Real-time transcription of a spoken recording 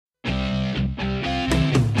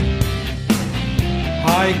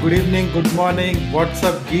Hi, good evening, good morning. What's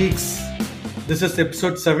up, geeks? This is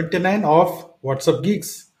episode 79 of What's Up,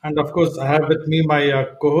 Geeks. And of course, I have with me my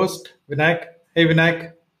co host, Vinayak. Hey,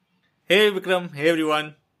 Vinayak. Hey Vikram, hey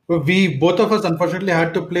everyone. We both of us unfortunately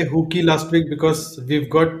had to play hooky last week because we've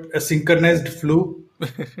got a synchronized flu.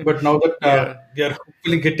 But now that Yeah. we are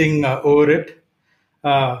hopefully getting over it,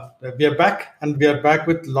 we are back and we are back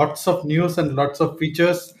with lots of news and lots of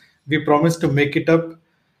features. We promise to make it up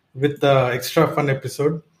with the extra fun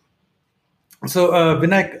episode. So,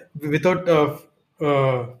 Vinayak, without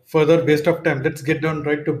further waste of time, let's get down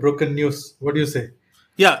right to broken news. What do you say?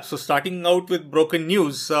 Yeah, so starting out with broken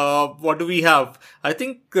news, what do we have? I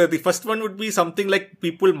think the first one would be something like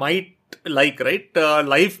people might like, right?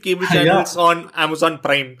 Live cable Yeah, channels on Amazon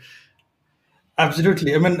Prime.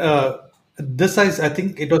 absolutely. I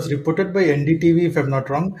think it was reported by NDTV, if I'm not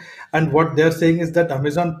wrong. And what they're saying is that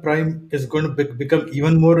Amazon Prime is going to become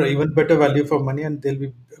even better value for money, and they'll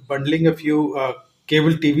be bundling a few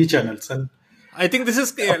cable TV channels. And I think this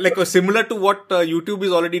is of like similar to what YouTube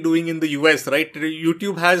is already doing in the US, right?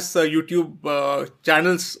 YouTube has YouTube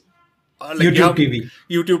channels, like you YouTube have TV.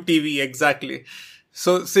 YouTube TV, exactly.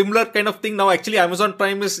 So similar kind of thing now. Actually, Amazon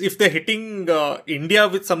Prime is, if they're hitting India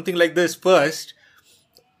with something like this first,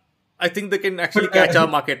 I think they can actually But catch our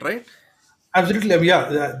market, right? absolutely,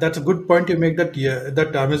 yeah, that's a good point you make. That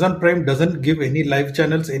that Amazon Prime doesn't give any live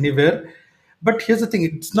channels anywhere. But here's the thing: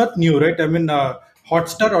 it's not new, right?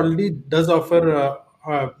 Hotstar already does offer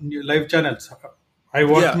new live channels. I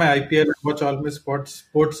watch Yeah. my IPL, I watch all my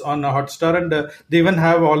sports on Hotstar, and they even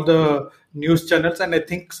have all the news channels, and I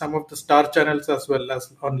think some of the star channels as well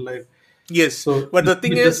as on live. Yes. So But the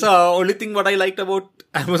thing with is, this, only thing what I liked about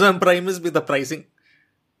Amazon Prime is with the pricing.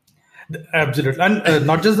 absolutely, and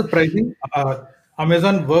not just the pricing.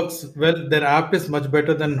 Amazon works well. Their app is much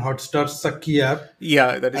better than Hotstar's sucky app,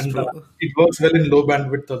 Yeah, that is and true. it works well in low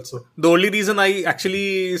bandwidth also. The only reason I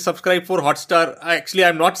actually subscribe for Hotstar,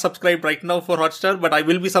 I'm not subscribed right now for Hotstar, but I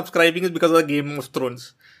will be subscribing is because of the Game of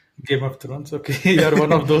Thrones. Game of Thrones. Okay, you're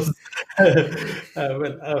one of those.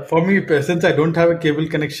 For me, since I don't have a cable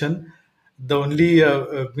connection, the only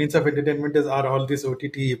means of entertainment are all these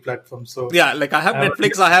OTT platforms. So, Yeah, like I have yeah,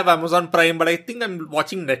 Netflix, I have Amazon Prime, but I think I'm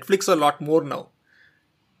watching Netflix a lot more now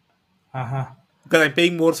uh-huh. because I'm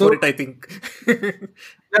paying more for So it, I think.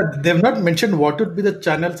 yeah, they've not mentioned what would be the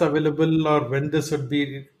channels available or when this would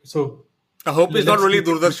be. So I hope it's not let's really keep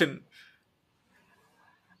it. Doordarshan.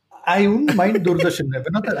 I wouldn't mind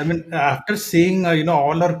Doordarshan. After seeing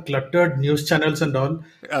all our cluttered news channels and all,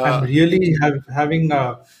 I'm Uh, really having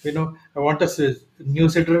I want a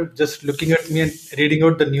news editor just looking at me and reading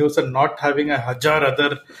out the news and not having a hajar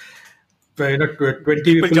other 20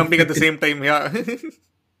 People people jumping at the clicking. same time, yeah.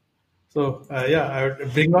 So yeah, I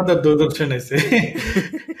would bring on the Doordarshan. I say,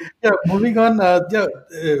 yeah. Moving on,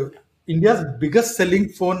 India's biggest selling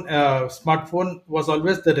smartphone was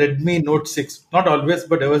always the Redmi Note 6. Not always,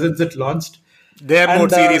 but ever since it launched, Their Note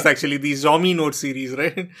and series, actually, the Xiaomi Note series,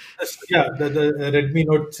 right? yeah, the Redmi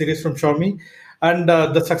Note series from Xiaomi, and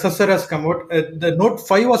the successor has come out. The Note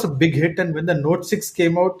 5 was a big hit, and when the Note 6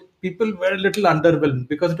 came out, people were a little underwhelmed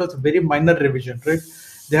because it was a very minor revision, right?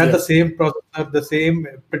 They had Yeah. the same processor, the same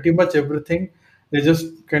pretty much everything. They just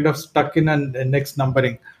kind of stuck in and next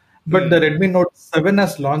numbering. But the Hmm. Redmi Note 7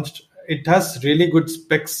 has launched. It has really good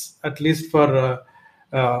specs, at least for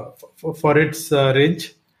its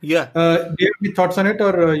range. Yeah. Do you have any thoughts on it,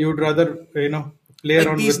 or you'd rather play Like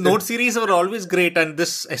around these with it? Note series are always great, and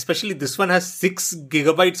this, especially this one, has 6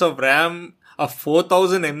 gigabytes of RAM, a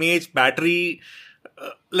 4000 mAh battery.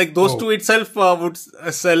 Like those Oh, two itself would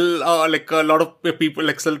sell like a lot of people,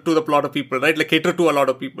 like sell to the lot of people, right? Like cater to a lot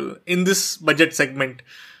of people in this budget segment.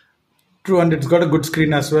 true, and it's got a good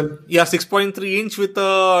screen as well. Yeah, 6.3 inch with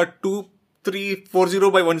a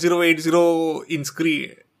 2340 by 1080 in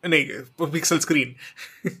screen, no, pixel screen.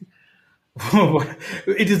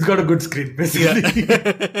 It has got a good screen, Yeah.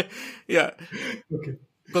 basically. Yeah. Okay.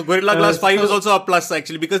 Gorilla Glass 5 is So also a plus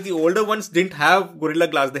actually because the older ones didn't have Gorilla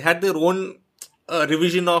Glass. They had their own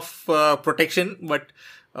revision of protection, but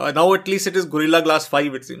now at least it is Gorilla Glass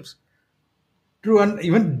 5, it seems. true, and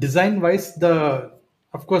even design-wise,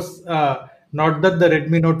 of course, not that the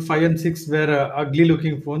Redmi Note 5 and 6 were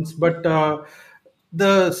ugly-looking phones, but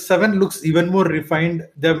the 7 looks even more refined.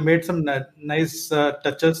 They've made some nice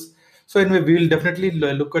touches. So anyway, we will definitely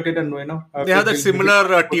look at it and They have that we'll begin.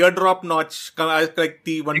 similar teardrop notch, like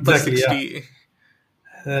the OnePlus Exactly, yeah.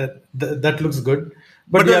 60. That looks good.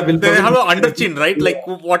 But But yeah, we'll they have probably. an underchin, right? Like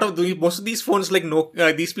what of the most of these phones, like no,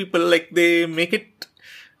 these people like they make it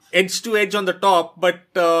edge to edge on the top, but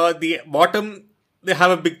the bottom they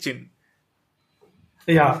have a big chin.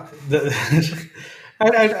 Yeah,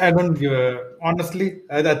 I don't give honestly.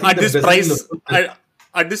 I think At the this bezel, price,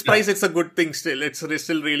 at this yeah, price, it's a good thing. Still, it's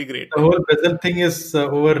still really great. the whole bezel thing is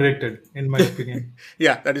overrated in my opinion.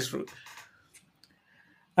 Yeah, that is true.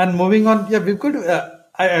 And moving on, yeah, we could.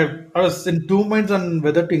 I was in two minds on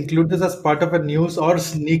whether to include this as part of a news or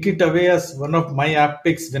sneak it away as one of my app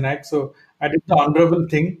picks, Vinayak. So I did the honorable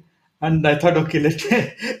thing, and I thought, okay,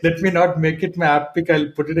 let me not make it my app pick.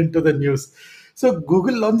 I'll put it into the news. So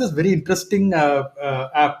Google launched this very interesting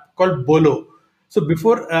app called Bolo. So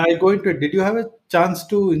before I go into it, did you have a chance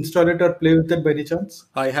to install it or play with it by any chance?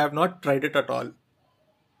 I have not tried it at all.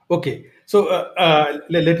 Okay, so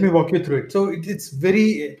let me walk you through it. So it's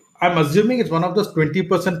very, I'm assuming it's one of those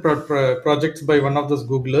 20% projects by one of those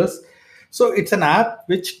Googlers. So it's an app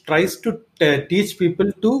which tries to teach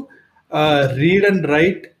people to read and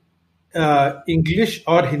write English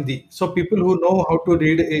or Hindi. So people who know how to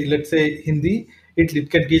read, let's say Hindi,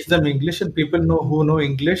 it can teach them English, and people know who know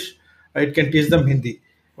English, it can teach them Hindi.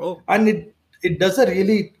 Oh, And it does a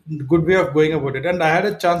really good way of going about it. And I had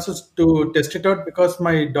a chance to test it out because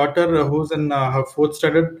my daughter, who's in her fourth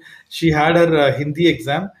standard, she had her Hindi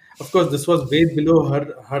exam. Of course, this was way below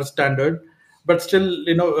her standard, but still,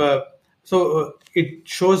 it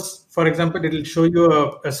shows, for example, it will show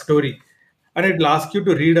you a story, and it will ask you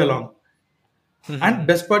to read along. And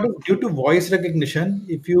best part is, due to voice recognition,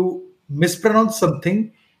 if you mispronounce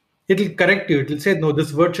something, it'll correct you. It'll say, no,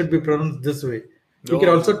 this word should be pronounced this way. You can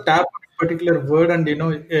oh, also tap on a particular word, and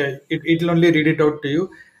it'll only read it out to you.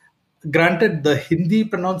 Granted, the Hindi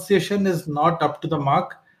pronunciation is not up to the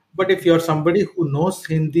mark, but if you're somebody who knows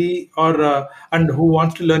Hindi or and who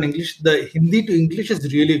wants to learn English, the Hindi to English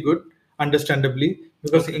is really good, understandably,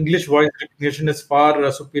 because okay. English voice recognition is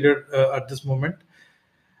far superior at this moment.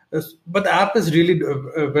 But the app is really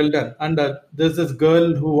well done, and there's this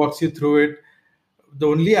girl who walks you through it. The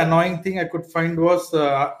only annoying thing I could find was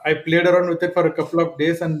I played around with it for a couple of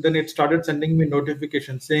days, and then it started sending me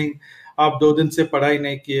notifications saying "आप 2 दिन से पढ़ाई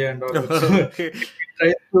नहीं किए" and all that. So Okay. it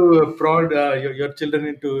tries to prod your children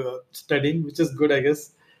into studying, which is good, I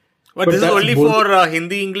guess. But But this is that's only both. for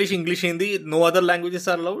Hindi, English, English, Hindi. No other languages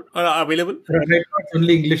are allowed or are available. Right now, it's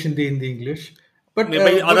only English in the English. But Maybe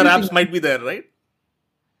what other do you think? apps might be there, right?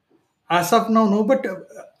 As of now, no, but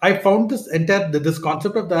I found this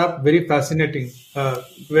concept of the app very fascinating.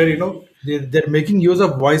 Where they're making use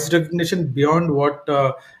of voice recognition beyond what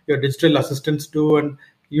your digital assistants do, and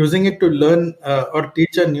using it to learn or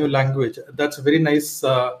teach a new language. That's a very nice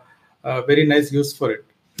use for it.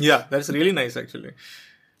 Yeah, that's really nice actually.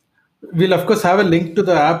 We'll of course have a link to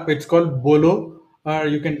the app. It's called Bolo.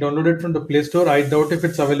 You can download it from the Play Store. I doubt if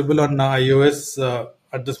it's available on iOS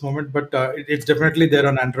at this moment, but it's definitely there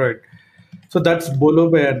on Android. So that's Bolo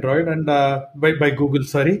by Android and by Google.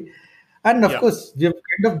 Sorry, and of Yeah. course we have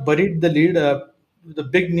kind of buried the lead. The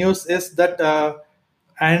big news is that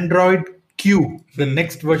Android Q, the Hmm.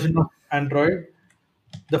 next version of Android,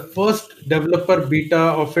 the first developer beta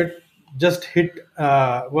of it just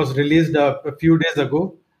was released a few days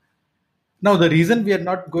ago. Now, the reason we are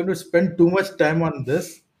not going to spend too much time on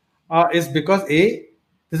this is because A,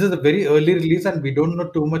 this is a very early release and we don't know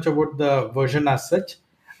too much about the version as such.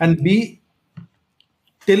 And B,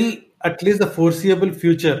 till at least the foreseeable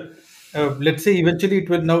future, let's say eventually it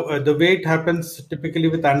will now, the way it happens typically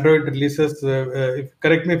with Android releases,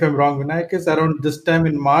 correct me if I'm wrong, Vinayak, is around this time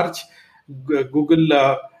in March,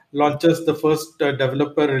 Google launches the first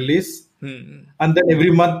developer release, Hmm. and then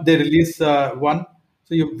every month they release one.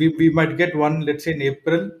 So we might get one, let's say in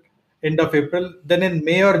April, end of April. Then in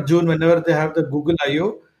May or June, whenever they have the Google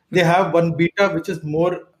I/O, they have one beta which is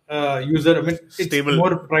more user. I mean, it's Stable.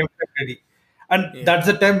 more prime time ready, and Yeah. that's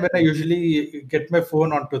the time when I usually get my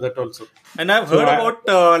phone onto that also. And I've So heard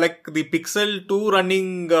about like the Pixel 2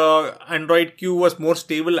 running Android Q was more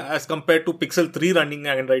stable as compared to Pixel 3 running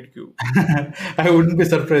Android Q. I wouldn't be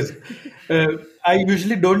surprised. I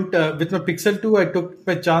usually don't. With my Pixel 2, I took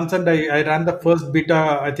my chance and I ran the first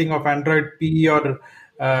beta, I think, of Android P or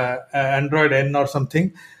Android N or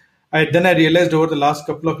something. Then I realized over the last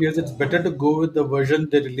couple of years, it's better to go with the version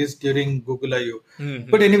they released during Google I/O.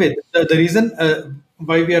 But Hmm. anyway, the reason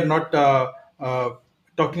why we are not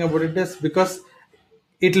talking about it is because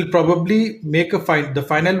it'll probably make the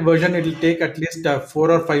final version. It'll take at least 4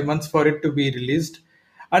 or 5 months for it to be released,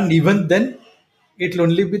 and even then it'll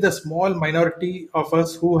only be the small minority of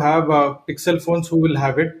us who have pixel phones who will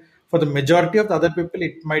have it. For the majority of the other people,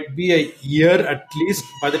 it might be a year at least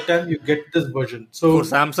by the time you get this version. For So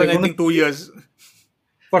Samsung, we're I going think to, 2 years.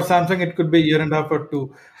 for Samsung, it could be a year and a half or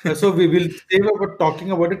two. So we will save about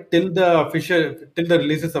talking about it till the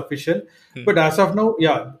release is official. Hmm. But as of now,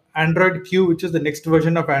 yeah, Android Q, which is the next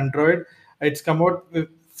version of Android, it's come out with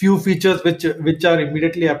few features which are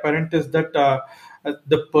immediately apparent is that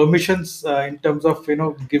the permissions in terms of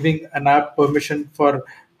giving an app permission for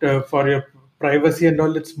your privacy and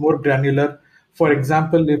all, it's more granular. For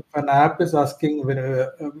example, if an app is asking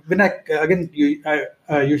when I again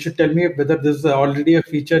you should tell me whether this is already a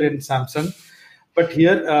feature in Samsung. But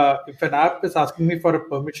here, if an app is asking me for a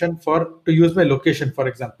permission for to use my location, for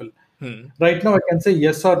example, Hmm. right now I can say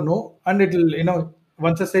yes or no, and it'll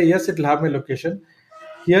once I say yes, it'll have my location.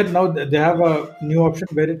 Here now they have a new option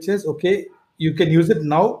where it says, okay, you can use it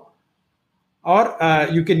now, or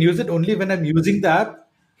you can use it only when I'm using the app,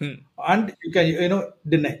 Hmm. and you can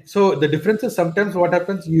deny. So the difference is sometimes what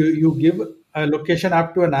happens, you give a location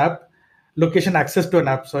app to an app, location access to an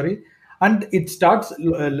app, sorry, and it starts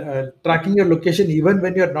tracking your location even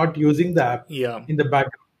when you're not using the app Yeah. in the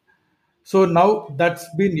background. So now that's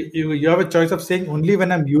been you have a choice of saying only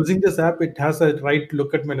when I'm using this app it has a right to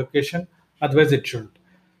look at my location, otherwise it shouldn't.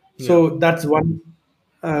 Yeah. So that's one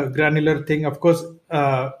granular thing. Of course,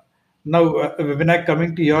 now when I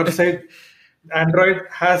coming to your side, Android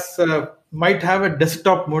has might have a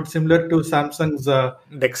desktop mode similar to Samsung's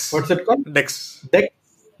Dex. what's it called? Dex. Dex.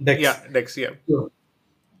 Dex. Yeah. Dex. Yeah. So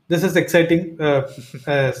this is exciting.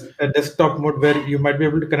 A desktop mode where you might be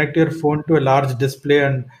able to connect your phone to a large display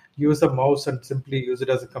and use a mouse and simply use it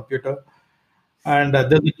as a computer. And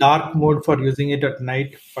there's a dark mode for using it at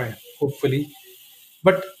night, fine, hopefully.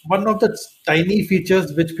 But one of the tiny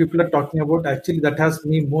features which people are talking about, actually, that has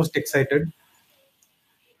me most excited.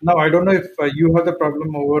 Now, I don't know if you have the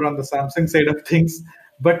problem over on the Samsung side of things,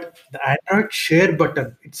 but the Android share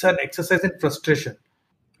button, it's an exercise in frustration.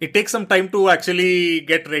 It takes some time to actually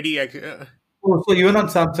get ready. Oh, so even on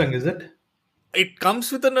Samsung, is it? It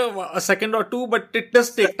comes within a second or two, but it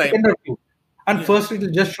does take time. Second or two. And Yeah. first, it'll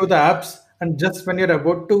just show the apps, and just when you're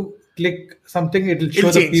about to click something, it'll It'll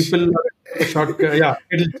show the change. people, the shortcut. Yeah,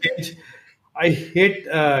 it'll change. I hate,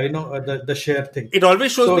 the share thing. It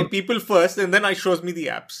always shows me So people first, and then it shows me the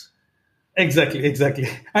apps. exactly,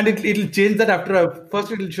 and it'll change that after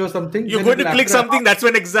first it'll show something, You're then going to it'll click after a something. half. That's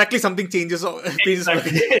when exactly something changes. Changes.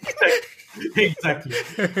 Exactly, exactly.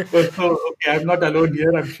 So okay, I'm not alone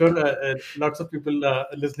here. I'm sure lots of people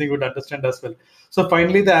listening would understand as well. So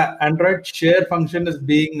finally, the Android share function is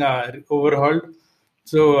being overhauled.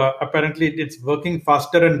 So apparently, it's working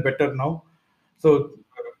faster and better now. So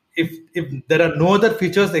if there are no other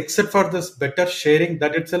features except for this better sharing,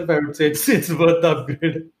 that itself I would say it's worth the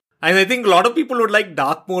upgrade. And I think a lot of people would like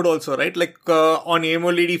dark mode also, right? Like on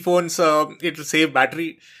AMOLED phones, it'll save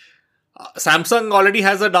battery. Samsung already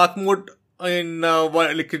has a dark mode in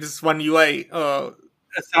like it is one UI.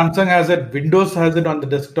 Samsung has it, Windows has it on the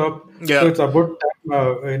desktop, so Yeah. it's about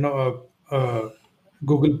time,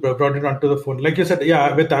 Google brought it onto the phone. Like you said,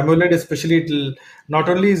 yeah, with AMOLED especially, it'll not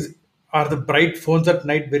only are the bright phones at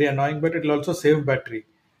night very annoying, but it'll also save battery.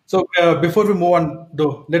 So before we move on,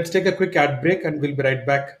 though, let's take a quick ad break and we'll be right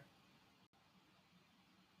back.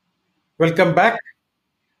 Welcome back.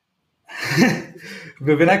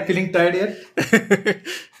 We're not feeling tired yet.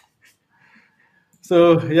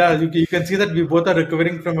 So yeah, you can see that we both are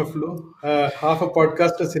recovering from a flu. Half a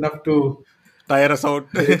podcast is enough to Tire us out.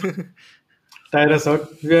 tire us out.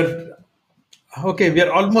 We are okay. We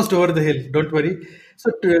are almost over the hill. Don't worry. So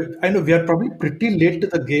I know we are probably pretty late to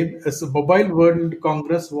the game. As the Mobile World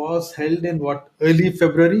Congress was held in what, early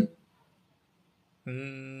February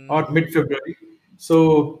Mm, or mid February.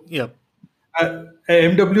 So yeah.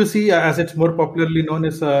 MWC, as it's more popularly known,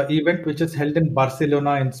 is an event which is held in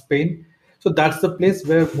Barcelona in Spain. So that's the place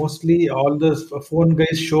where mostly all the phone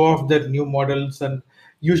guys show off their new models, and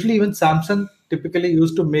usually even Samsung typically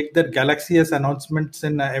used to make their Galaxy S announcements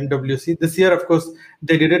in MWC. This year, of course,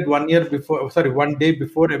 they did it 1 year before. Sorry, one day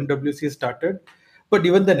before MWC started. But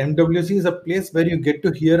even then, MWC is a place where you get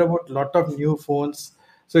to hear about a lot of new phones.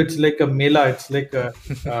 So it's like a mela. It's like uh,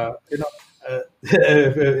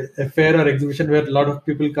 a fair or exhibition where a lot of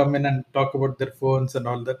people come in and talk about their phones and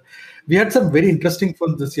all that. We had some very interesting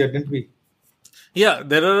phones this year, didn't we? Yeah,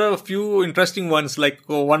 there are a few interesting ones. Like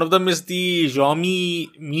one of them is the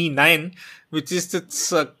Xiaomi Mi 9, which is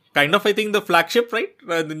it's kind of I think the flagship, right?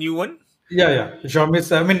 The new one. Yeah.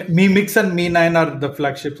 Xiaomi's, I mean, Mi Mix and Mi 9 are the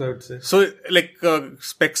flagships, I would say. So like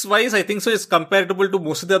specs wise, I think so it's comparable to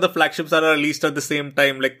most of the other flagships that are released at the same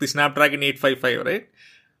time, like the Snapdragon 855, right?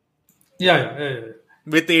 Yeah.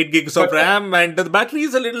 With 8 gigs of But RAM, and the battery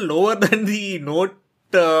is a little lower than the Note,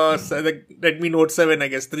 the Redmi Note 7, I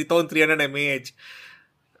guess, 3300 mAh.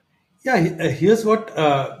 yeah, here's what.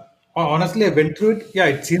 Honestly, I went through it. Yeah,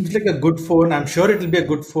 it seems like a good phone. I'm sure it'll be a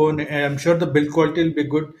good phone. I'm sure the build quality will be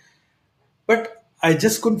good. But I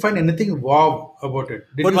just couldn't find anything wow about it.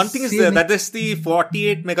 Did But you one thing is see there, any? that is the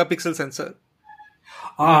 48 megapixel sensor.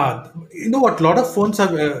 You know what? A lot of phones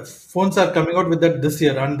are coming out with that this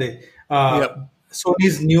year, aren't they? Yep.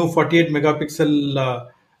 Sony's new 48 megapixel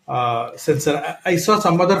sensor. I saw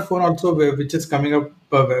some other phone also which is coming up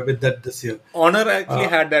with that this year. Honor actually Uh,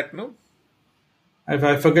 had that, no?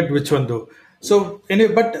 I forget which one though. So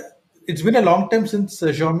anyway, but it's been a long time since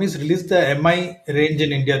Xiaomi's released the MI range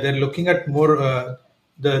in India. They're looking at more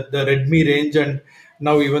the Redmi range and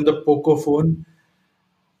now even the Poco phone.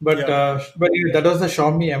 Yeah. But yeah, that was the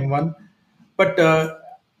Xiaomi M1. But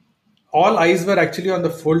all eyes were actually on the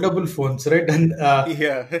foldable phones, right? And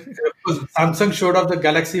Yeah. of course, Samsung showed off the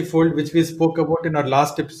Galaxy Fold, which we spoke about in our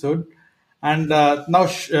last episode. And now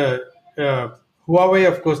Huawei,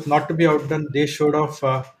 of course, not to be outdone, they showed off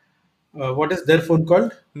what is their phone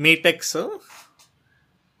called? Mate X,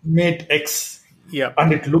 Mate X. yeah.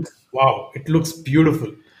 And it looks, wow, it looks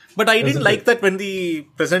beautiful, But I didn't doesn't like it? that when the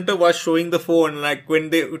presenter was showing the phone, like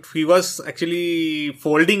when he was actually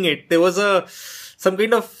folding it, there was some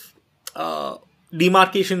kind of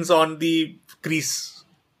demarcations on the crease.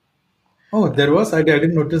 Oh, there was? I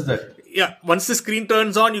didn't notice that. Yeah, once the screen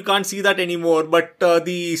turns on, you can't see that anymore. But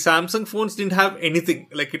the Samsung phones didn't have anything;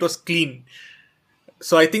 like it was clean.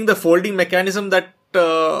 So I think the folding mechanism that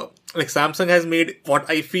like Samsung has made, what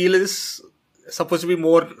I feel is supposed to be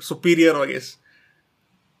more superior, I guess.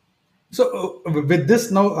 So with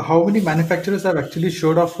this now, how many manufacturers have actually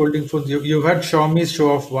showed off folding phones? You had Xiaomi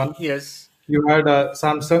show off one, Yes, you had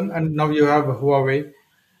Samsung, and now you have Huawei.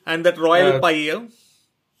 and that Royal Uh, Pi. Yeah?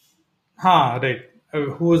 right.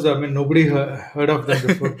 Who's I mean, nobody heard of them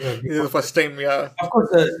before. This is Before the first time. Yeah, Of course,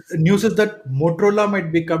 news is that Motorola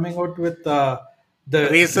might be coming out with the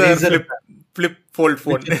Razer Razer, flip fold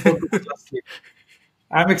phone. which is for 2 plus.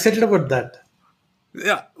 I'm excited about that.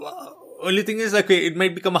 Yeah. Only thing is, like, it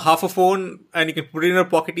might become a half a phone, and you can put it in your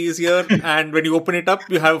pocket easier. And when you open it up,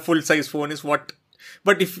 you have a full size phone. Is what.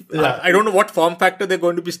 But if Yeah, I don't know what form factor they're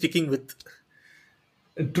going to be sticking with,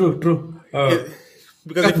 true, true. because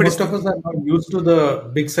Because if it is most of us are not used to the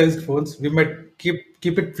big sized phones, we might keep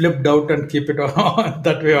it flipped out and keep it on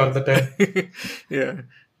that way all the time. yeah,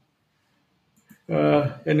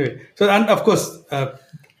 Anyway, so and of course,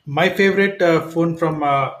 my favorite phone from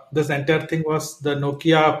this entire thing was the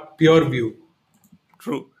Nokia PureView.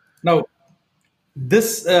 true. Now,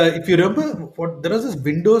 this, if you remember, what there was this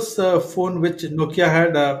Windows phone which Nokia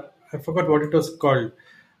had. I forgot what it was called.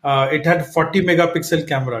 It had 40 megapixel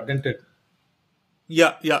camera, didn't it?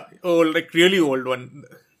 Yeah, yeah. Oh, like really old one.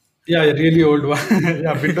 Yeah, a really old one.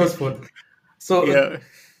 Yeah, Windows phone. So Yeah,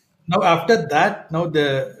 now after that, now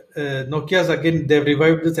the Nokia's again they've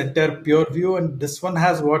revived this entire PureView, and this one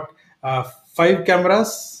has what five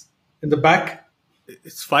cameras in the back.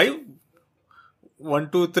 it's five. One,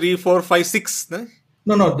 two, three, four, five, six. No?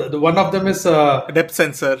 No, no, the one of them is Depth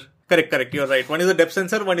sensor. Correct, correct. You're right. One is the depth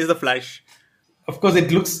sensor. One is the flash. of course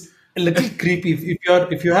it looks a little creepy.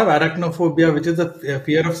 If you have arachnophobia, which is a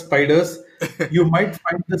fear of spiders, you might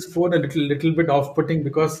find this phone a little bit off-putting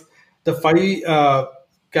because the five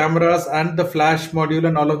cameras and the flash module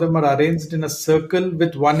and all of them are arranged in a circle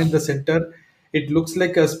with one in the center. It looks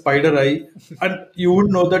like a spider eye, and you would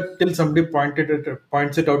know that till somebody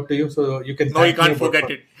points it out to you, so you can No, you thank me can't about forget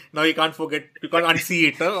it. it. No, you can't forget. You can't unsee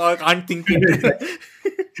it or can't think it.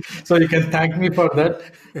 So you can thank me for that.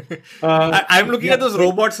 I'm looking Yeah. at those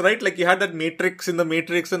robots, right? Like you had that Matrix in the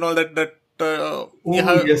Matrix and all that. You Oh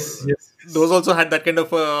have yes, yes. those also had that kind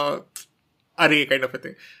of array kind of a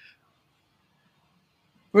thing.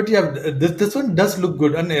 But yeah, this one does look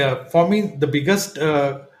good, and for me, the biggest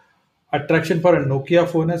attraction for a Nokia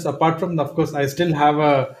phone is apart from, of course, I still have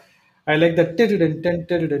a. I like that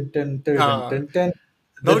Uh, the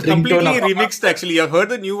Now it's ringtone completely of remixed. Actually, I've heard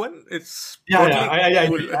the new one. It's yeah, yeah,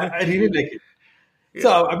 totally cool. I really like it. Yeah.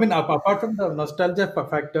 So I mean, apart from the nostalgia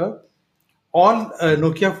factor, all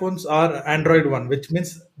Nokia phones are Android one, which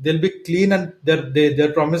means they'll be clean and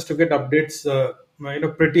they're promised to get updates,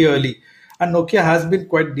 pretty early. And Nokia has been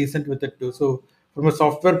quite decent with it too. So from a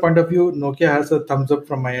software point of view, Nokia has a thumbs up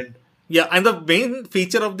from my end. Yeah, and the main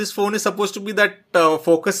feature of this phone is supposed to be that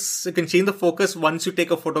focus. You can change the focus once you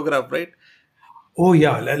take a photograph, right? Oh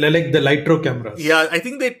yeah, like the Lightro cameras. Yeah, I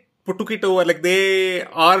think they took it over. Like they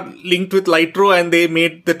are linked with Lightro and they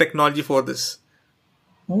made the technology for this.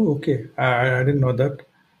 Oh, okay. I didn't know that.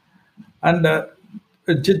 And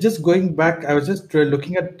just going back, I was just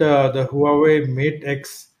looking at the Huawei Mate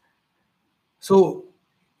X. So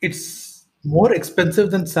it's more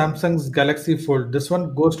expensive than Samsung's Galaxy Fold. This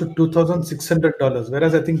one goes to $2,600,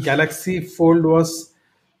 whereas I think Galaxy Fold was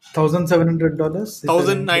 $1,700. If I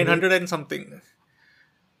Thousand remember nine right. hundred and something.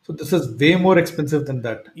 So this is way more expensive than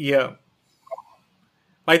that. Yeah.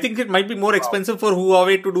 I think it might be more expensive for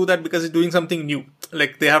Huawei to do that because it's doing something new.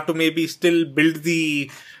 Like they have to maybe still build the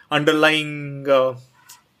underlying,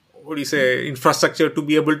 what do you say, infrastructure to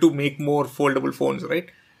be able to make more foldable phones, right?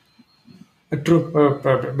 True,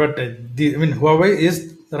 but I mean, Huawei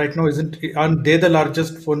is right now, isn't? Aren't they the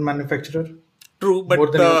largest phone manufacturer? True,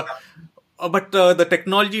 More than even. but the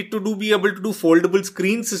technology to do be able to do foldable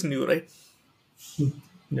screens is new, right?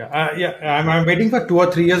 Yeah, yeah. I'm waiting for 2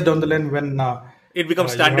 or 3 years down the line when It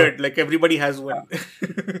becomes you have, standard, like everybody has one.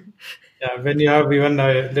 yeah, when you have even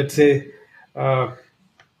let's say uh,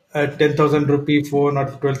 a 10,000 rupee phone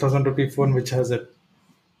or 12,000 rupee phone which has it.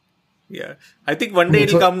 Yeah, I think one day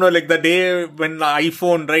it'll So come. No, like the day when the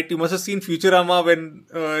iPhone, right? You must have seen Futurama when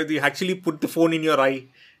they actually put the phone in your eye.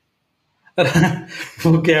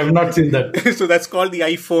 okay, I've not seen that. So that's called the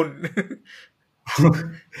iPhone.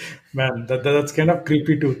 Man, that's kind of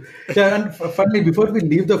creepy too. Yeah, and finally, before we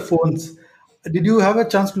leave the phones, did you have a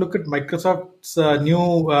chance to look at Microsoft's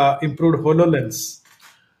new improved HoloLens?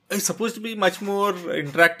 It's supposed to be much more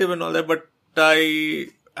interactive and all that, but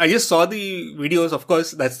I just saw the videos. Of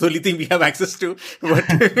course, that's the only thing we have access to. But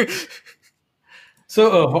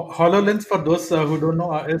So, HoloLens, for those who don't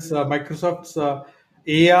know, is Microsoft's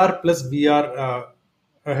AR plus VR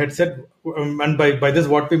headset. And by this,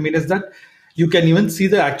 what we mean is that you can even see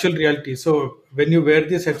the actual reality. So, when you wear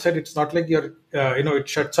this headset, it's not like it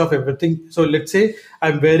shuts off everything. So, let's say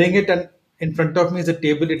I'm wearing it and in front of me is a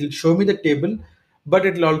table. It will show me the table, but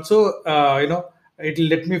it will also, it will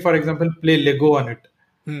let me, for example, play Lego on it.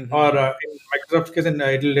 Or in Microsoft's case, and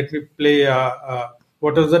it'll let me play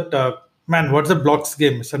what is it? Man, what's the blocks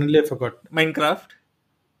game? Suddenly I forgot. Minecraft,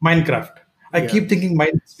 Minecraft. I yeah. keep thinking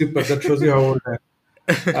Minesweeper. That shows you how old I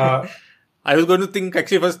am. I was going to think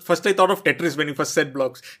actually first I thought of Tetris when you first said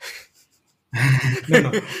blocks. No,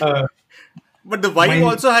 no. But the Vive Mine.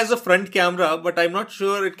 also has a front camera, but I'm not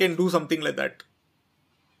sure it can do something like that.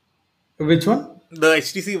 Which one? The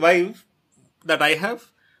HTC Vive that I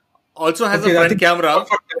have also has a Okay, I front think it's more camera.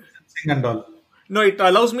 for sensing and all. No, it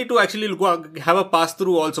allows me to actually have a pass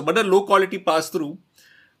through also, but a low quality pass through,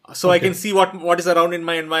 so I can Okay. see what is around in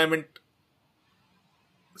my environment.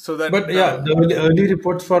 So that But yeah, the early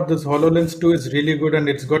reports for this HoloLens 2 is really good and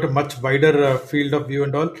it's got a much wider field of view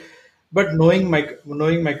and all. But knowing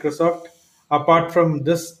Microsoft, apart from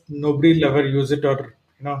this, nobody will ever use it or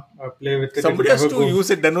play with it. It will somebody has never to go. use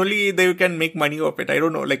it, then only they can make money of it. I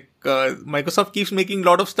don't know. Like Microsoft keeps making a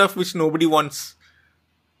lot of stuff which nobody wants.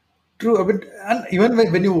 True, but and even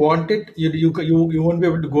when you want it, you won't be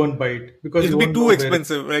able to go and buy it because It'll you be won't too know where it.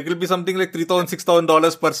 expensive. Like it'll be something like $3,000,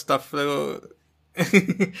 $6,000 per stuff. So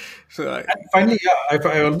And finally, yeah,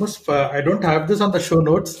 I almost I don't have this on the show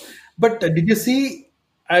notes, but did you see?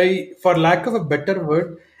 For lack of a better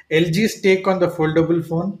word, LG's take on the foldable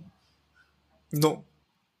phone. no.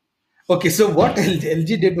 Okay, so what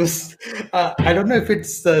LG did was, I don't know if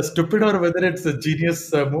it's stupid or whether it's a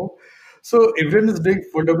genius move. So everyone is doing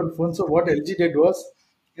foldable phones. So what LG did was,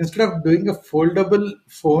 instead of doing a foldable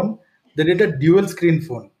phone, they did a dual screen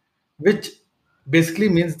phone, which basically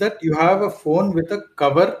means that you have a phone with a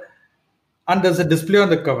cover and there's a display on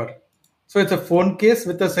the cover. So it's a phone case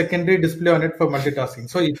with a secondary display on it for multitasking.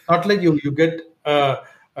 So it's not like you get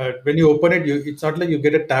when you open it, it's not like you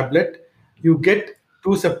get a tablet. You get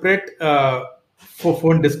two separate for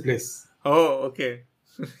phone displays. Oh, okay.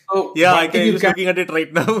 So Yeah, I can. Just looking at it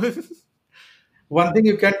right now. one thing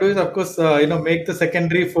you can do is, of course, make the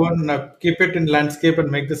secondary phone, keep it in landscape, and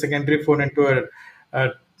make the secondary phone into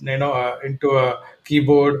into a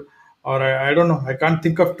keyboard. Or I don't know. I can't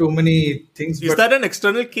think of too many things, Is but that an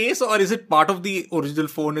external case or is it part of the original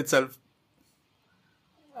phone itself?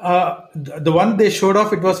 the one they showed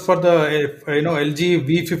off, it was for the LG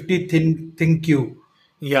V50 ThinQ.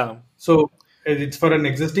 Yeah. So it's for an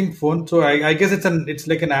existing phone. So I guess it's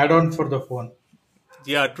like an add-on for the phone.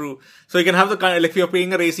 Yeah, true. So you can have like if you're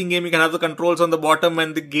playing a racing game, you can have the controls on the bottom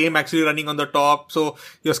and the game actually running on the top. So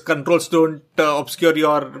your controls don't obscure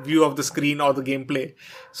your view of the screen or the gameplay.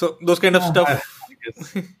 So those kind of I stuff,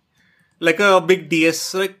 guess like a big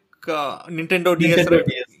DS, like Nintendo DS, Nintendo right?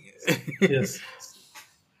 DS. Yes.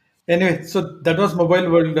 Anyway, so that was Mobile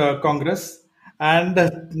World Congress, and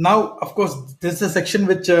now, of course, this is a section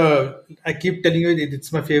which I keep telling you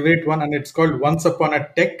it's my favorite one, and it's called Once Upon a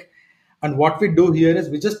Tech. And what we do here is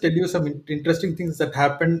we just tell you some interesting things that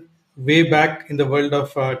happened way back in the world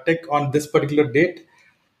of tech on this particular date.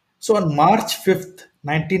 So on March 5th,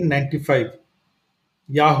 1995,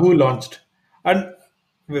 Yahoo launched, and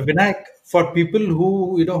Vinayak, for people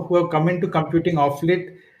who have come into computing off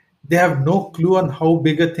late, they have no clue on how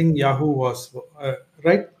big a thing Yahoo was.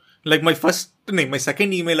 right? Like my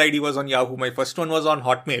second email ID was on Yahoo. My first one was on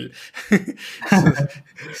Hotmail.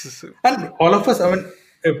 so, so- And all of us, I mean,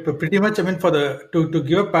 pretty much, I mean, for the to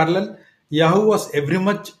give a parallel, Yahoo was every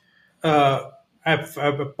much a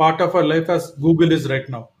part of our life as Google is right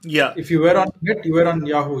now. yeah, If you were on net, you were on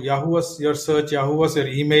Yahoo. Yahoo was your search. Yahoo was your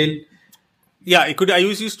email. yeah.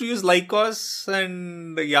 Used to use Lycos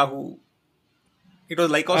and Yahoo. It was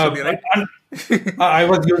Lycos only, right? And I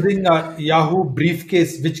was using a Yahoo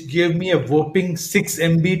briefcase, which gave me a whopping 6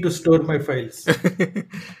 MB to store my files. In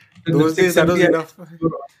the Those days, 6 that was MB, I enough.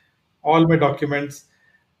 store all my documents.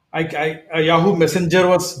 Yahoo Messenger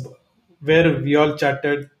was where we all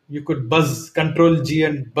chatted. You could buzz Control G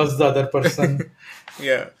and buzz the other person.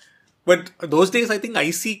 Yeah, but those days, I think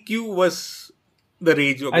ICQ was the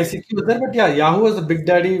rage. Okay, ICQ was there, but yeah, Yahoo was a big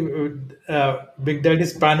daddy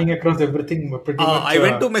spanning across everything pretty much. I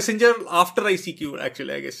went to Messenger after ICQ,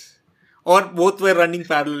 actually, I guess, or both were running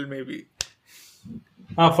parallel, maybe.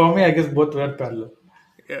 For me, I guess both were parallel.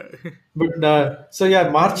 Yeah. But so yeah,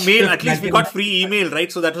 Mail, March at least we 5th, got free email, right?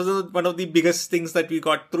 So that was one of the biggest things that we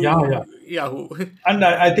got yeah, through yeah. Yahoo. And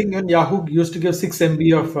I think even Yahoo used to give 6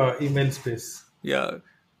 MB of email space. Yeah.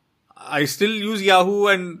 I still use Yahoo,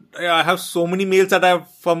 and I have so many mails that I have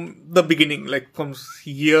from the beginning, like from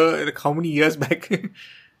here, like how many years back?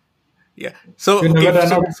 Yeah. So, You never okay, run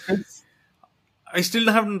so out of space. I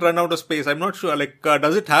still haven't run out of space. I'm not sure. Like,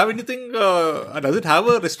 does it have anything? Does it have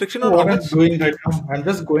a restriction So on how what I'm much? doing right now, I'm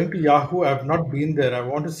just going to Yahoo. I've not been there. I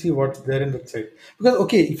want to see what's there in that site. Because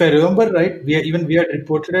okay, if I remember right, we had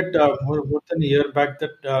reported it more than a year back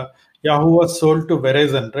that Yahoo was sold to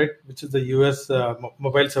Verizon, right, which is the US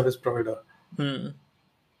mobile service provider. Hmm.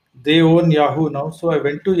 They own Yahoo now. So I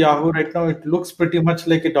went to Yahoo right now. It looks pretty much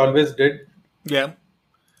like it always did. Yeah.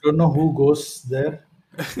 Don't know who goes there.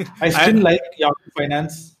 I still I, like Yahoo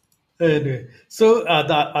Finance. Anyway, so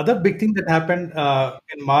the other big thing that happened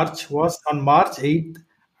in March was on March 8th,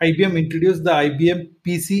 IBM introduced the IBM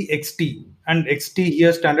PC XT, and XT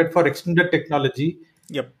here standard for Extended Technology,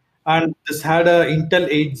 yep. and this had a Intel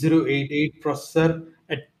 8088 processor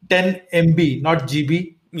at 10 MB, not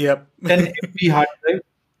GB, Yep. 10 MB hard drive,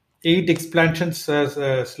 8 expansion slots,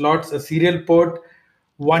 a serial port,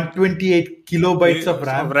 128 kilobytes of Of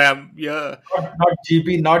RAM, RAM. Yeah. not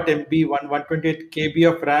GB, not MB, 128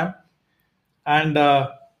 KB of RAM, and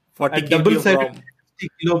a 40 KB of double-sided ROM. 60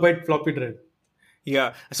 kilobyte floppy drive.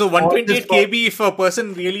 Yeah. So All this 128 for KB, if a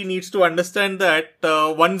person really needs to understand that,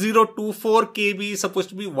 1024 KB is supposed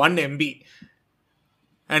to be 1 MB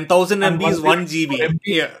and 1000 and MB is 1 124 GB. MB,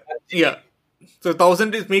 Yeah. 1 GB. Yeah. So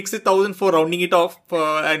 1000 is makes it 1000 for rounding it off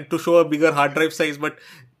and to show a bigger hard drive size, but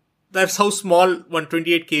that's how small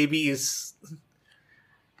 128 KB is.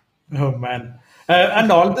 Oh man!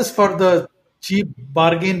 And all this for the cheap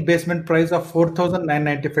bargain basement price of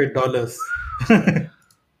 $4,995.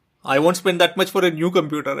 I won't spend that much for a new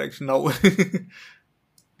computer actually now.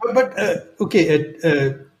 But okay,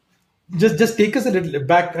 just take us a little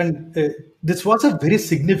back, and this was a very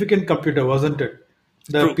significant computer, wasn't it?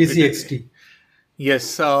 The True. PCXT.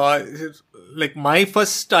 Yes, like my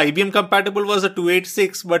first IBM compatible was a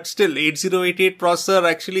 286, but still 8088 processor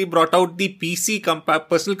actually brought out the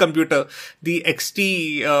personal computer, the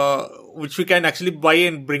XT, which we can actually buy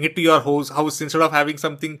and bring it to your house instead of having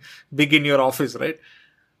something big in your office, right?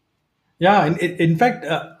 Yeah, in fact,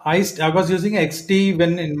 I was using XT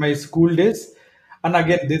when in my school days, and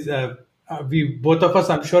again, this we both of us,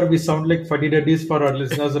 I'm sure, we sound like fuddy duddies for our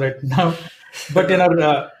listeners right now. But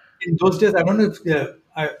in those days, I don't know if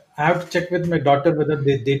I have to check with my daughter whether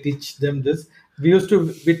they teach them this. We used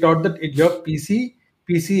to be taught that in your PC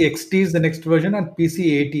XT is the next version, and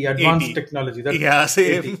PC 80 advanced 80. technology. That's Yeah, 80.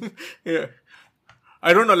 same. Yeah.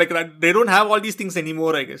 I don't know, like they don't have all these things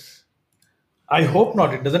anymore, I guess. I hope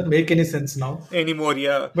not. It doesn't make any sense now. Anymore,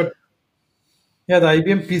 yeah. But yeah, the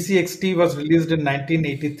IBM PCXT was released in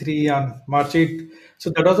 1983 on March 8th.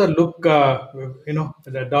 So that was a look,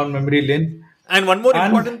 down memory lane. And one more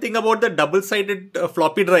And important thing about the double-sided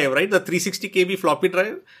floppy drive, right? The 360 KB floppy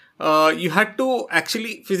drive. You had to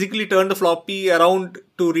actually physically turn the floppy around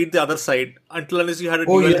to read the other side until unless you had a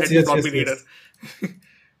oh dual yes, head yes, floppy yes, reader.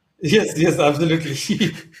 yes, yes, yes, absolutely.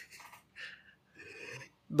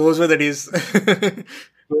 Those were the days. Those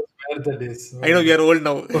were the days. I know we are old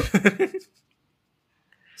now.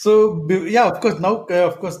 So yeah, of course. Now,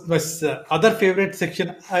 of course, my other favorite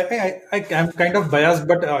section. I am kind of biased,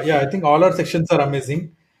 but yeah, I think all our sections are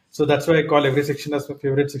amazing. So that's why I call every section as my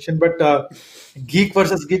favorite section. But Geek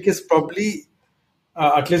versus Geek is probably,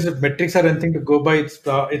 at least if metrics are anything to go by, it's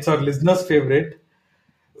our listeners' favorite.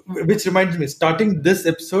 Which reminds me, starting this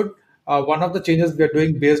episode, one of the changes we are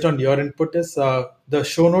doing based on your input is the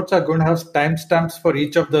show notes are going to have timestamps for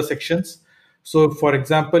each of the sections. So, for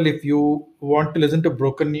example, if you want to listen to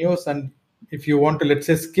broken news and if you want to, let's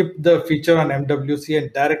say, skip the feature on MWC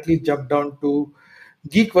and directly jump down to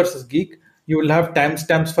Geek versus Geek, you will have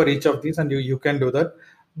timestamps for each of these, and you can do that.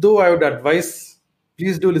 Though I would advise,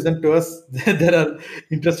 please do listen to us. There are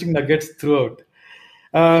interesting nuggets throughout.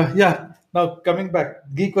 Yeah. Now coming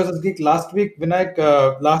back, Geek versus Geek. Last week, Vinayak,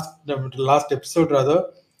 last episode rather,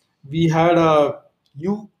 we had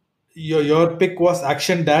your pick was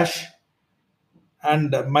Action Dash,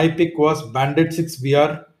 and my pick was Bandit 6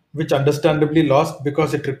 VR, which understandably lost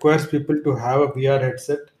because it requires people to have a VR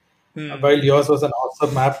headset. Hmm. While yours was an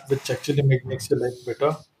awesome app, which actually makes your life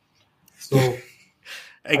better. So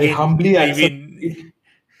I Again, humbly I accept mean, it.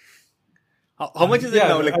 how much is it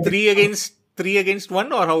now? Yeah, I Like think three against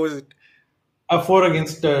one, or how is it? a four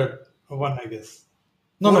against one, I guess.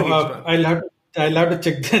 No, Four no. against one. I'll have to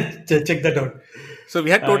check check that out. So we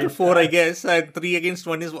had total And four, I guess, and three against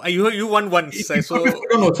one is you won once. it could be, So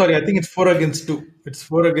no, no, sorry. I think it's four against two. It's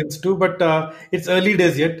four against two, but it's early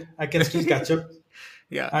days yet. I can still catch up,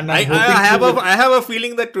 yeah, and I, I'm I hoping have to. a I have a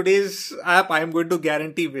feeling that today's app I am going to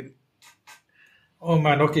guarantee win. Oh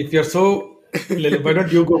man, okay. If you're so, why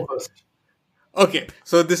don't you go first? Okay,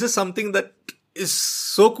 so this is something that is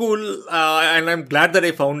so cool, and I'm glad that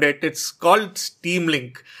I found it. It's called Steam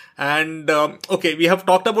Link. And okay, we have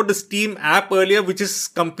talked about the Steam app earlier, which is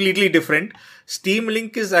completely different. Steam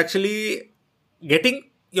Link is actually getting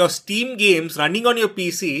your Steam games running on your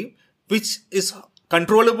PC, which is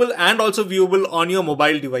controllable and also viewable on your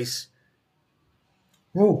mobile device.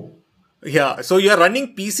 Oh, Yeah, so you are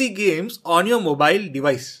running PC games on your mobile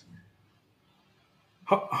device.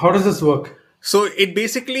 how does this work? So it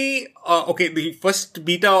basically, okay, the first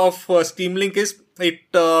beta of Steam Link is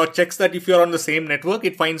it checks that if you're on the same network,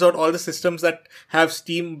 it finds out all the systems that have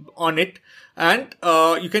Steam on it, and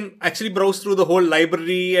you can actually browse through the whole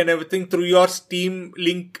library and everything through your Steam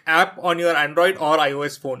Link app on your Android or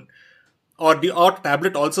iOS phone or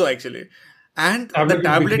tablet also actually. And the Tablet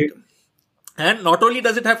would be tablet great. and not only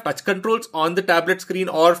does it have touch controls on the tablet screen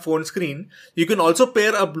or phone screen, you can also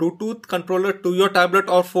pair a Bluetooth controller to your tablet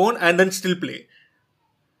or phone and then still play.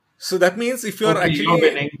 So that means if you're Okay, you're actually,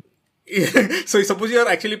 winning. so suppose you're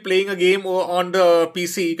actually playing a game on the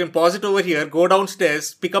PC, you can pause it over here, go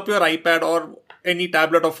downstairs, pick up your iPad or any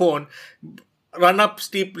tablet or phone, run up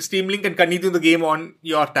Steam Link and continue the game on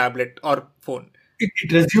your tablet or phone.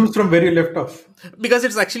 It resumes from where you left off. Because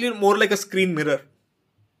it's actually more like a screen mirror.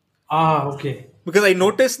 Ah, okay. Because I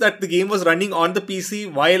noticed that the game was running on the PC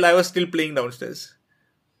while I was still playing downstairs.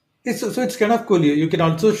 So it's kind of cool. You can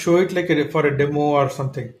also show it like for a demo or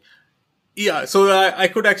something. Yeah, so I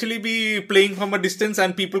could actually be playing from a distance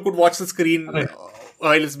and people could watch the screen Right.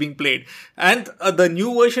 while it's being played. And the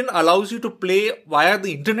new version allows you to play via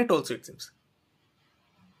the internet also, it seems.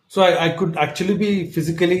 So I could actually be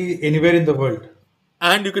physically anywhere in the world.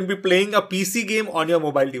 And you can be playing a PC game on your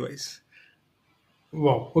mobile device.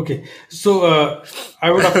 Wow. Okay. So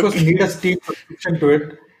I would of course Okay. need a Steam subscription to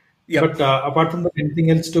it. Yep. But apart from that,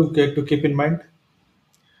 anything else to keep in mind?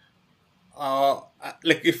 Uh,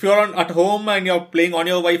 like if you're at home and you're playing on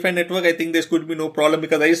your Wi-Fi network, I think there could be no problem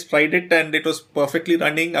because I just tried it and it was perfectly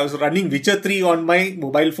running. I was running Witcher 3 on my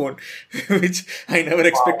mobile phone, which I never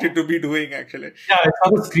expected Wow. to be doing actually. Yeah, I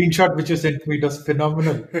saw the screenshot which you sent me. It was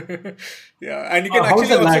phenomenal. Yeah, and you can How's actually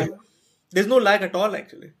the lag? also, there's no lag at all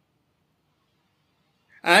actually.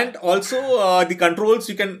 And also the controls,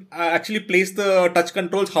 you can actually place the touch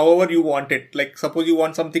controls however you want it. Like suppose you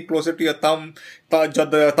want something closer to your thumb,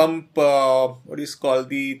 the thumb, what is called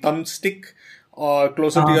the thumbstick, or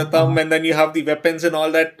closer to your thumb, Uh, and then you have the weapons and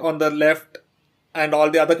all that on the left, and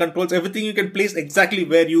all the other controls. Everything you can place exactly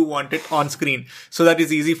where you want it on screen, so that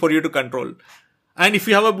is easy for you to control. And if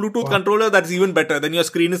you have a Bluetooth wow. controller, that's even better. Then your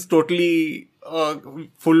screen is totally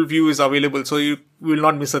full view is available, so you will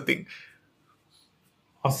not miss a thing.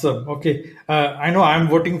 Awesome. Okay. I know I'm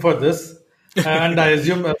voting for this. And I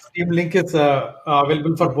assume Steam Link is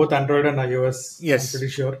available for both Android and iOS. I'm Yes. pretty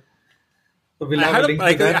sure. So we'll have a link to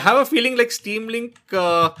I that. have a feeling like Steam Link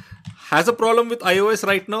has a problem with iOS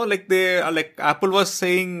right now. Like like Apple was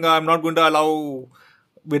saying, we're not going to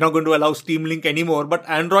allow Steam Link anymore. But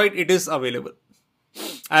Android, it is available.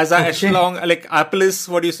 As Okay. long like Apple is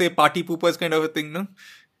what do you say, party poopers kind of a thing, no?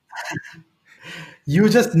 You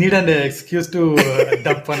just need an excuse to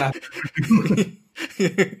dump one app.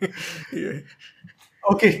 Yeah.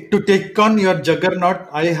 Okay, to take on your juggernaut,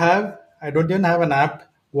 I don't even have an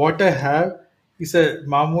app. What I have is a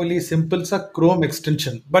Mamuli simple sa Chrome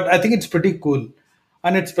extension, but I think it's pretty cool,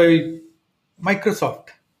 and it's by Microsoft.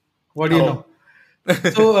 What do you Oh. know?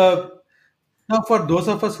 So now, for those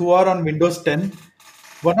of us who are on Windows 10,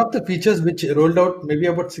 one of the features which rolled out maybe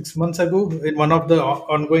about 6 months ago in one of the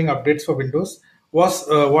ongoing updates for Windows was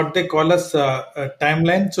what they call as a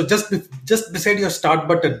timeline. So just beside your start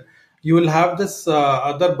button, you will have this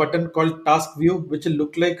other button called Task View, which will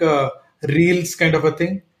look like a Reels kind of a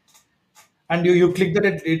thing, and you click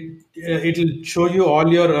that, it'll show you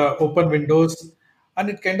all your open windows, and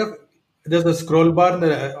it kind of, there's a scroll bar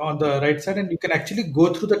on the right side, and you can actually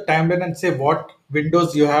go through the timeline and say what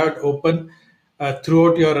windows you had open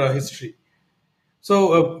throughout your history.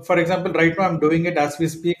 So, for example, right now I'm doing it as we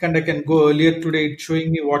speak, and I can go earlier today. It's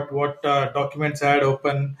showing me what documents I had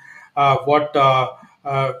open, uh, what uh,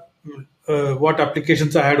 uh, what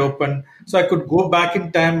applications I had open. So I could go back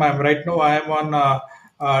in time. I'm right now. I am on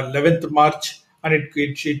 11th March, and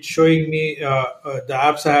it's showing me the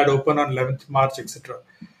apps I had open on 11th March, etc.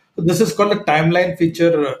 So this is called a timeline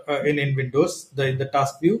feature in Windows, in the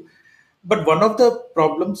task view. But one of the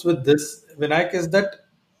problems with this, Vinayak, is that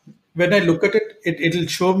when I look at it, it'll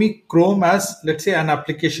show me Chrome as, let's say, an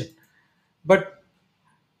application. But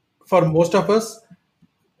for most of us,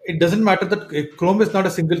 it doesn't matter that Chrome is not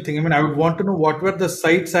a single thing. I mean, I would want to know what were the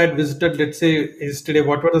sites I had visited, let's say, yesterday,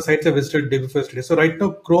 what were the sites I visited day before yesterday. So right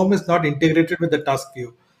now, Chrome is not integrated with the task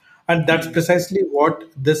view. And that's precisely what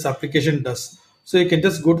this application does. So you can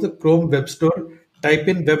just go to the Chrome Web Store, type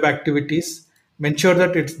in web activities, make sure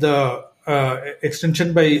that it's the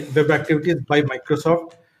extension by web activities by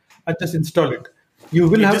Microsoft, and just install it. You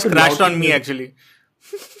will It have just to crashed log on in me with, actually.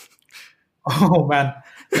 oh man,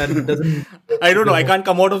 that doesn't I don't know. I demo. can't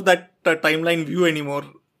come out of that timeline view anymore.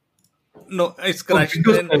 No, it's Oh, crashed.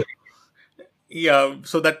 Windows Then 11. yeah.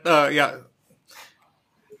 So that yeah.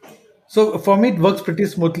 So for me, it works pretty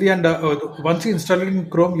smoothly. And once you install it in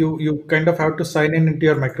Chrome, you kind of have to sign in into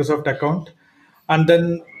your Microsoft account, and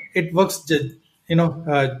then it works.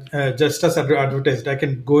 Just as advertised. I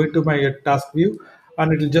can go into my task view,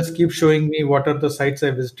 and it'll just keep showing me what are the sites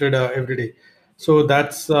I visited every day. So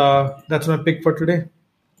that's my pick for today.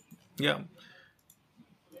 Yeah.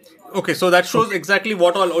 Okay, so that shows Okay, exactly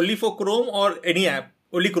what all, only for Chrome or any app,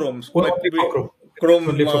 only Chrome's, like only for Chrome.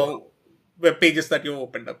 Only Chrome for Chrome. web pages that you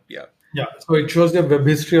opened up. Yeah, Yeah. So it shows the web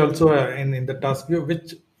history also in the task view,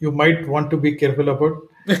 which you might want to be careful about.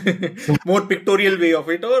 So more pictorial way of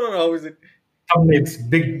it, or how is it? thumbnails,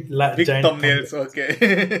 big, Big giant thumbnails. thumbnails.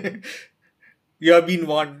 Okay, you have been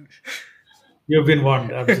warned. You've been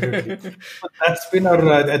warned, absolutely. So that's been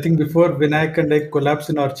our, I think before Vinayak and I collapse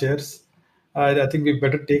in our chairs, I think we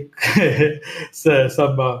better take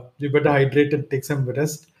we better hydrate and take some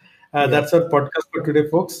rest. Yeah. That's our podcast for today,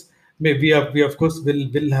 folks. We of course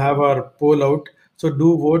will have our poll out. So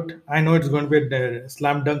do vote. I know it's going to be a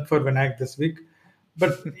slam dunk for Vinayak this week.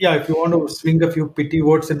 But yeah, if you want to swing a few pity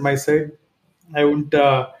votes in my side, I won't,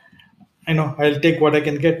 I know, I'll take what I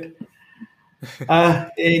can get.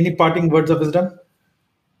 Any parting words of wisdom?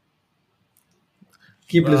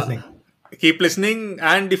 Keep Uh, listening. keep listening,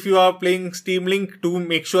 and if you are playing Steam Link, do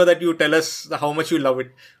make sure that you tell us how much you love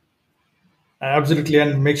it. Absolutely.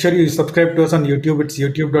 And make sure you subscribe to us on YouTube. It's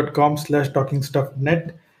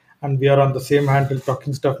youtube.com/talkingstuffnet. And we are on the same handle,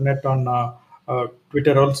 talkingstuffnet, on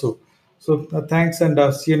Twitter also. So thanks, and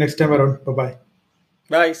see you next time around. Bye bye.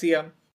 Bye. See ya.